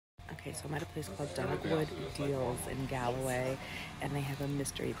Okay, so I'm at a place called Dogwood Deals in Galloway, and they have a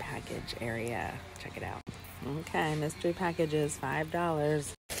mystery package area. Check it out. Okay, mystery packages,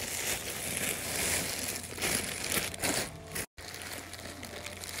 $5.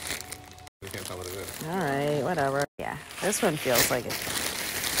 We can't tell what it is. All right, whatever. Yeah, this one feels like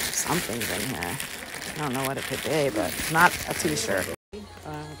something's in here. I don't know what it could be, but it's not a t-shirt.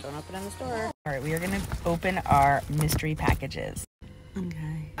 Don't open in the store. All right, we are going to open our mystery packages.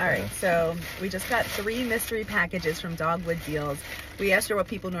 Okay. All right, so we just got 3 mystery packages from Dogwood Deals. We asked her what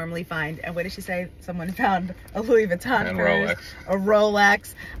people normally find, and what did she say? Someone found a Louis Vuitton purse, a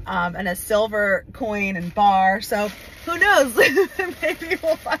Rolex, and a silver coin and bar. So who knows? Maybe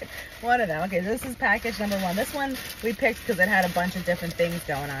we'll find one of them. Okay, this is package number 1. This one we picked because it had a bunch of different things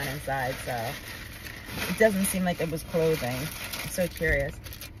going on inside, so it doesn't seem like it was clothing. I'm so curious.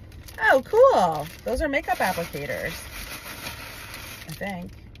 Oh, cool. Those are makeup applicators, I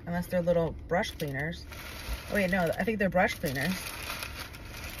think, unless they're little brush cleaners. Oh wait, no, I think they're brush cleaners.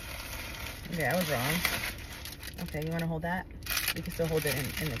 Okay, I was wrong. Okay, you want to hold that? You can still hold it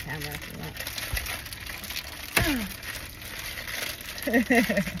in the camera if you want.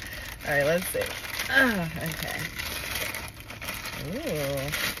 All right, let's see. Okay.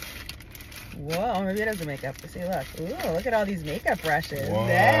 Ooh. Whoa, maybe it doesn't makeup. See, look. Ooh, look at all these makeup brushes. Whoa.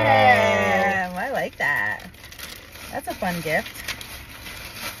 Damn, I like that. That's a fun gift.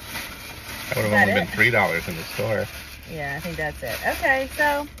 That would have only been $3 in the store. Yeah, I think that's it. Okay,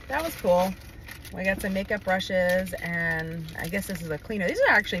 so that was cool. We got some makeup brushes, and I guess this is a cleaner. These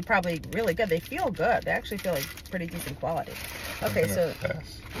are actually probably really good. They feel good. They actually feel like pretty decent quality. Okay, so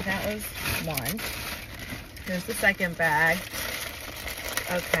that was one. Here's the second bag.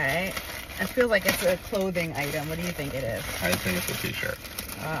 Okay. It feels like it's a clothing item. What do you think it is? I think it's a t-shirt.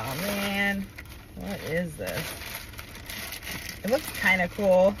 Oh, man. What is this? It looks kind of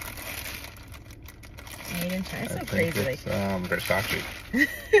cool. Made in China. It's so crazy. It's Versace.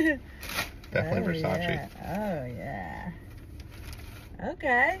 Definitely Versace. Yeah. Oh, yeah.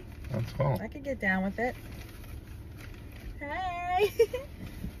 Okay. That's cool. I could get down with it. Hey.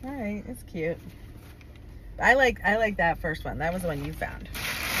 All right. It's cute. I like that first one. That was the one you found.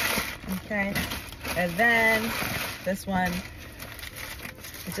 Okay. And then this one,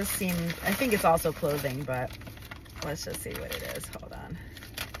 it just seemed, I think it's also clothing, but let's just see what it is. Hold on.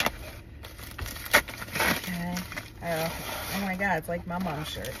 Okay. Oh my God, it's like my mom's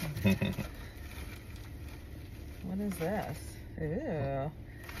shirt. What is this? Ooh.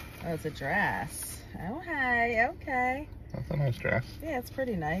 Oh, it's a dress. Okay, okay. That's a nice dress. Yeah, it's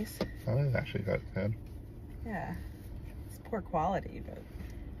pretty nice. That is actually good. Yeah. It's poor quality, but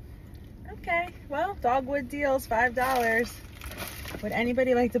okay. Well, Dogwood Deals, $5. Would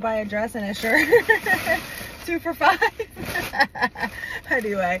anybody like to buy a dress and a shirt? 2 for $5.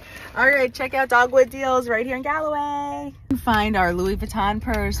 Anyway, all right, check out Dogwood Deals right here in Galloway. Find our Louis Vuitton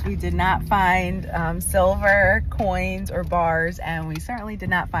purse. We did not find silver coins or bars, and we certainly did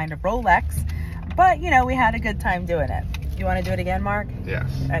not find a Rolex, but you know, we had a good time doing it. You want to do it again, Mark?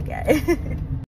 Yes. Okay.